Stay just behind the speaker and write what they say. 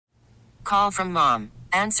Call from mom.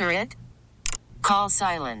 Answer it. Call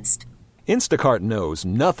silenced. Instacart knows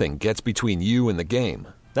nothing gets between you and the game.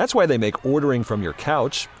 That's why they make ordering from your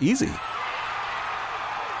couch easy.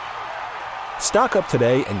 Stock up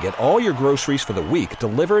today and get all your groceries for the week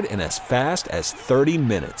delivered in as fast as 30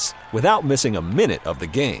 minutes without missing a minute of the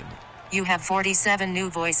game. You have 47 new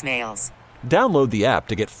voicemails. Download the app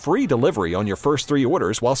to get free delivery on your first 3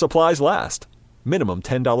 orders while supplies last. Minimum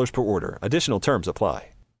 $10 per order. Additional terms apply.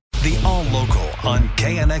 The All Local on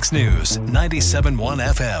KNX News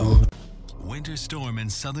 97.1 FM. Winter storm in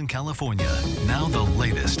Southern California. Now the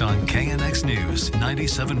latest on KNX News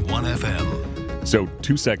 97.1 FM. So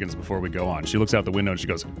 2 seconds before we go on, she looks out the window and she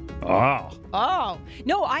goes, Oh.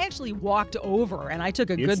 No, I actually walked over and I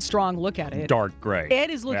took a good strong look at it. Dark gray.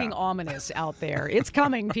 It is looking ominous out there. It's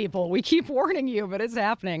coming, people. We keep warning you, but it's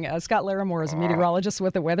happening. Scott Larimore is a meteorologist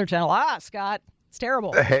with the Weather Channel. Scott. It's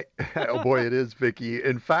terrible. Hey, oh boy, it is, Vicki.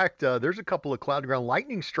 In fact, there's a couple of cloud ground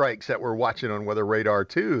lightning strikes that we're watching on weather radar,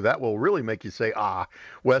 too. That will really make you say,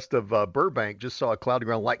 West of Burbank, just saw a cloud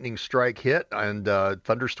ground lightning strike hit and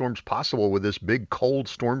thunderstorms possible with this big cold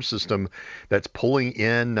storm system that's pulling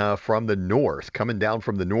in from the north, coming down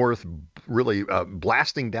from the north, really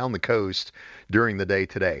blasting down the coast during the day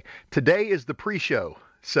today. Today is the pre-show.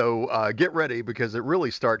 So get ready because it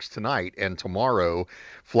really starts tonight and tomorrow.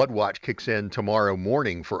 Flood watch kicks in tomorrow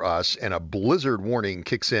morning for us, and a blizzard warning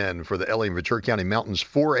kicks in for the LA and Ventura County Mountains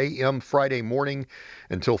 4 a.m. Friday morning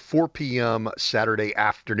until 4 p.m. Saturday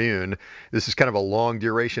afternoon. This is kind of a long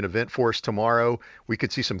duration event for us tomorrow. We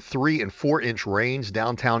could see some 3 and 4 inch rains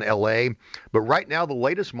downtown LA, but right now the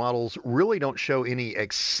latest models really don't show any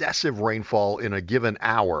excessive rainfall in a given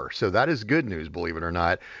hour. So that is good news, believe it or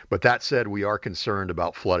not. But that said, we are concerned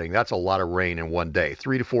about flooding. That's a lot of rain in one day.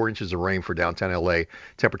 3 to 4 inches of rain for downtown LA.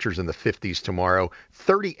 Temperatures in the 50s tomorrow.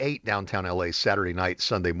 38 downtown LA Saturday night,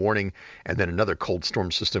 Sunday morning. And then another cold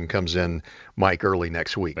storm system comes in, Mike, early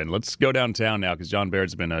next week. And let's go downtown now because John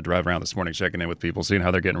Baird's been driving around this morning checking in with people, seeing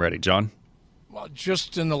how they're getting ready. John? Well,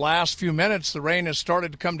 just in the last few minutes, the rain has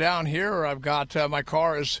started to come down here. I've got my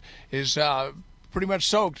car is pretty much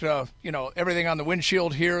soaked. Everything on the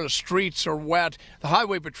windshield here, the streets are wet. The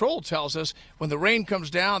Highway Patrol tells us when the rain comes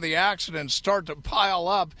down, the accidents start to pile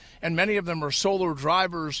up, and many of them are solo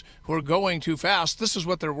drivers who are going too fast. This is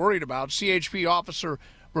what they're worried about. CHP officer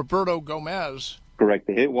Roberto Gomez. Correct.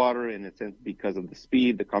 They hit water in a sense because of the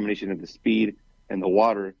speed, the combination of the speed and the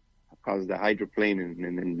water causes the hydroplane,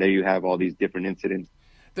 and there you have all these different incidents.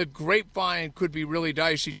 The Grapevine could be really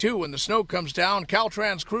dicey, too. When the snow comes down,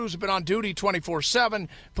 Caltrans crews have been on duty 24/7,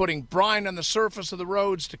 putting brine on the surface of the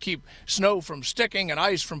roads to keep snow from sticking and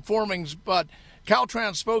ice from forming. But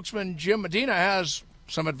Caltrans spokesman Jim Medina has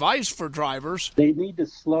some advice for drivers. They need to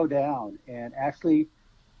slow down and actually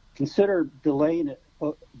consider delaying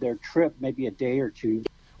their trip maybe a day or two.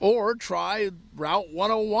 Or try Route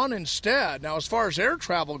 101 instead. Now, as far as air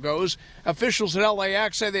travel goes, officials at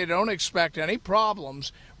LAX say they don't expect any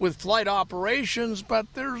problems with flight operations, but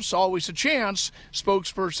there's always a chance.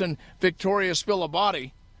 Spokesperson Victoria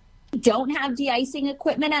Spilabati. We don't have de-icing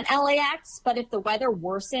equipment at LAX, but if the weather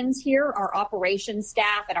worsens here, our operations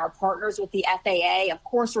staff and our partners with the FAA, of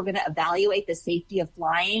course, we're going to evaluate the safety of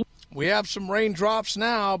flying. We have some raindrops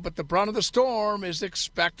now, but the brunt of the storm is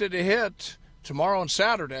expected to hit tomorrow and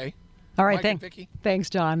Saturday. All right,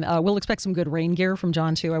 thanks, John. We'll expect some good rain gear from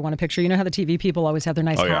John, too. I want a picture. You know how the TV people always have their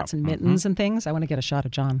nice hats and mittens and things? I want to get a shot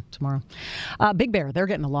of John tomorrow. Big Bear, they're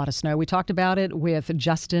getting a lot of snow. We talked about it with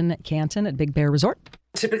Justin Canton at Big Bear Resort.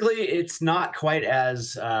 Typically, it's not quite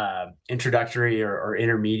as introductory or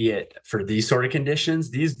intermediate for these sort of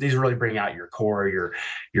conditions. These really bring out your core,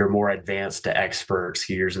 your more advanced to expert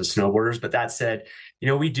skiers and snowboarders. But that said,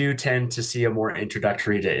 we do tend to see a more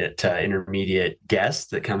introductory to intermediate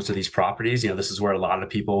guest that comes to these properties. This is where a lot of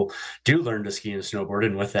people do learn to ski and snowboard.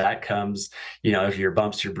 And with that comes, your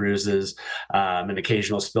bumps, your bruises, an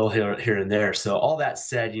occasional spill here and there. So all that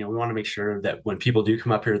said, we want to make sure that when people do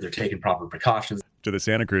come up here, they're taking proper precautions. To the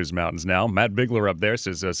Santa Cruz Mountains now. Matt Bigler up there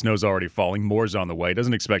says snow's already falling. More's on the way.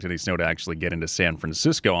 Doesn't expect any snow to actually get into San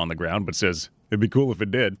Francisco on the ground, but says it'd be cool if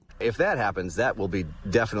it did. If that happens, that will be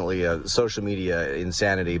definitely a social media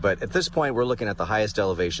insanity. But at this point, we're looking at the highest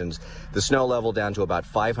elevations, the snow level down to about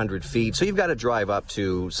 500 feet. So you've got to drive up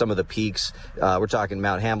to some of the peaks. We're talking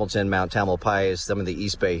Mount Hamilton, Mount Tamalpais, some of the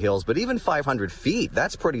East Bay Hills. But even 500 feet,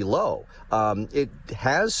 that's pretty low. It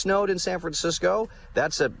has snowed in San Francisco.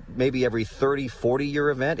 That's maybe every 30,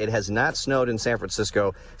 40-year event. It has not snowed in San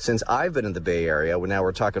Francisco since I've been in the Bay Area. Now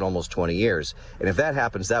we're talking almost 20 years. And if that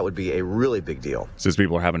happens, that would be a really big big deal. Says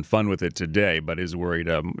people are having fun with it today, but is worried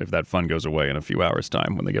if that fun goes away in a few hours'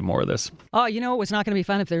 time when they get more of this. Oh, you know, it's not going to be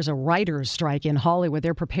fun if there's a writers' strike in Hollywood.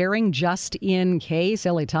 They're preparing just in case.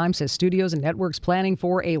 LA Times says studios and networks planning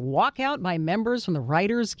for a walkout by members from the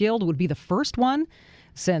Writers Guild. Would be the first one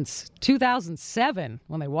since 2007,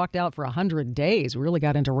 when they walked out for 100 days. We really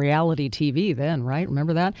got into reality TV then, right?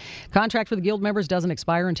 Remember that? Contract for the Guild members doesn't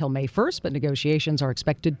expire until May 1st, but negotiations are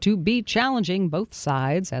expected to be challenging. Both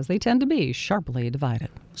sides, as they tend to be, sharply divided.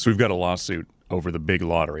 So we've got a lawsuit over the big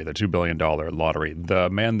lottery, the $2 billion lottery. The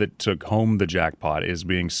man that took home the jackpot is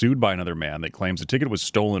being sued by another man that claims the ticket was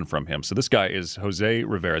stolen from him. So this guy is Jose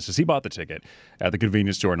Rivera. Says he bought the ticket at the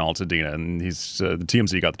convenience store in Altadena, and he's the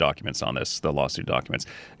TMZ got the documents on this, the lawsuit documents.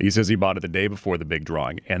 He says he bought it the day before the big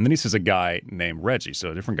drawing. And then he says a guy named Reggie,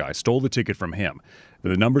 so a different guy, stole the ticket from him.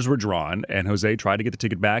 The numbers were drawn, and Jose tried to get the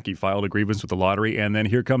ticket back. He filed a grievance with the lottery, and then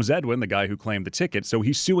here comes Edwin, the guy who claimed the ticket. So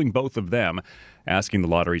he's suing both of them, asking the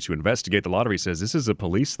lottery to investigate. The lottery says, this is a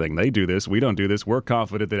police thing. They do this. We don't do this. We're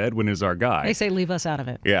confident that Edwin is our guy. They say leave us out of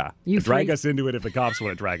it. Yeah. Drag us into it if the cops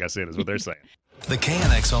want to drag us in, is what they're saying. The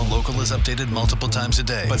KNX All Local is updated multiple times a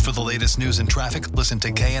day. But for the latest news and traffic, listen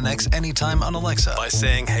to KNX anytime on Alexa by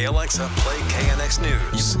saying, "Hey Alexa, play KNX News."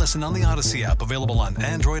 You can listen on the Odyssey app, available on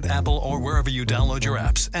Android, Apple, or wherever you download your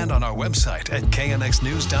apps, and on our website at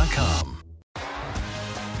knxnews.com.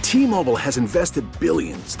 T-Mobile has invested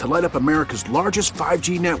billions to light up America's largest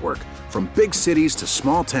 5G network, from big cities to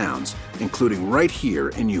small towns, including right here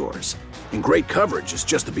in yours. And great coverage is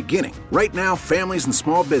just the beginning. Right now, families and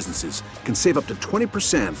small businesses can save up to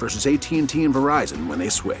 20% versus AT&T and Verizon when they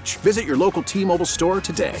switch. Visit your local T-Mobile store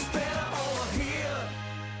today.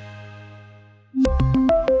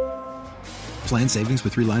 Plan savings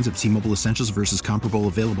with 3 lines of T-Mobile Essentials versus comparable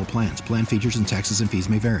available plans. Plan features and taxes and fees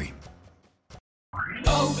may vary.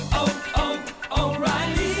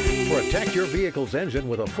 Protect your vehicle's engine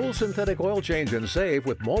with a full synthetic oil change and save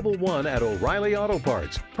with Mobil 1 at O'Reilly Auto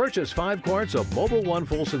Parts. Purchase 5 quarts of Mobil 1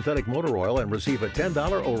 full synthetic motor oil and receive a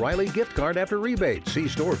 $10 O'Reilly gift card after rebate. See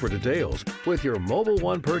store for details. With your Mobil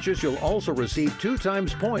 1 purchase, you'll also receive 2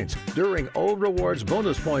 times points during O Rewards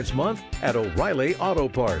Bonus Points Month at O'Reilly Auto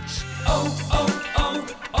Parts.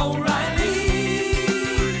 O'Reilly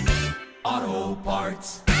Auto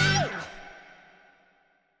Parts.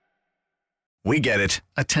 We get it.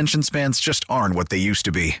 Attention spans just aren't what they used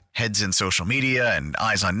to be. Heads in social media and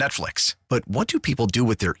eyes on Netflix. But what do people do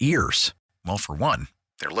with their ears? Well, for one,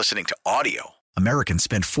 they're listening to audio. Americans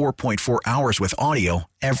spend 4.4 hours with audio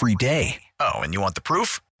every day. Oh, and you want the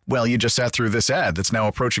proof? Well, you just sat through this ad that's now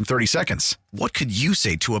approaching 30 seconds. What could you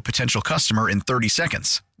say to a potential customer in 30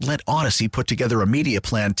 seconds? Let Odyssey put together a media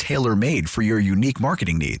plan tailor-made for your unique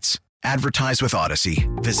marketing needs. Advertise with Odyssey.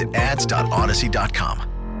 Visit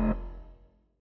ads.odyssey.com.